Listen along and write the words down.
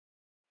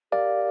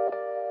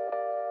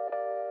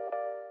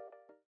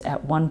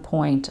at one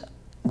point,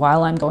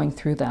 while I'm going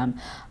through them,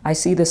 I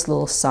see this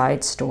little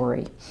side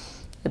story.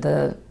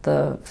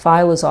 The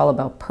file is all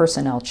about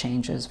personnel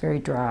changes, very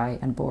dry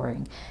and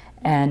boring.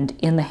 And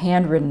in the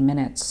handwritten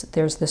minutes,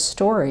 there's this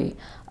story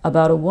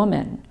about a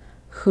woman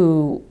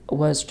who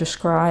was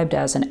described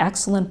as an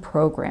excellent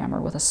programmer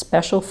with a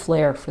special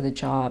flair for the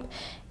job,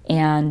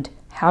 and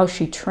how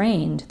she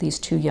trained these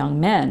two young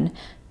men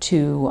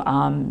to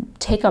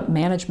take up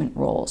management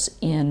roles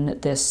in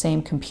this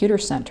same computer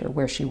center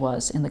where she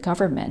was in the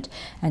government.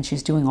 And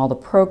she's doing all the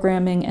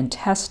programming and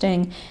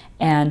testing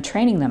and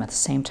training them at the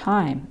same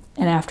time.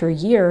 And after a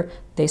year,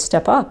 they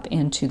step up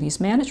into these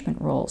management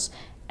roles,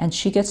 and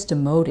she gets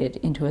demoted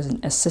into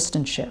an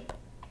assistantship.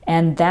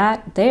 And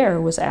that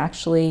there was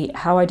actually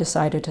how I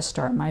decided to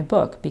start my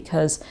book,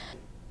 because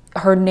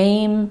her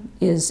name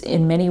is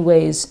in many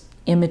ways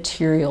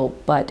immaterial,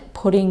 but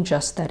putting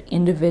just that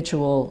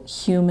individual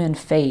human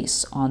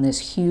face on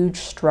this huge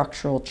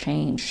structural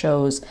change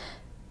shows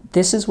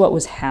this is what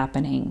was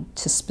happening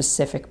to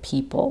specific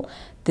people.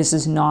 This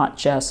is not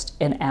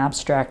just an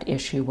abstract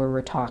issue where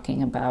we're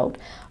talking about,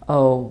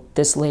 oh,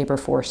 this labor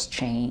force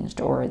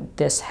changed, or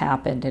this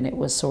happened and it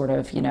was sort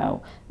of, you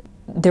know,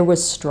 there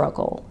was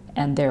struggle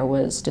and there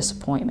was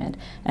disappointment,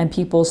 and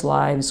people's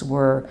lives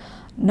were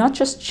not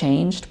just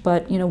changed,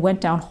 but, you know,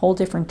 went down whole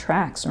different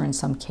tracks, or in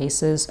some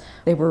cases,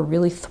 they were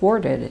really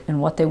thwarted in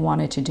what they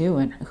wanted to do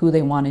and who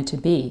they wanted to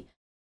be.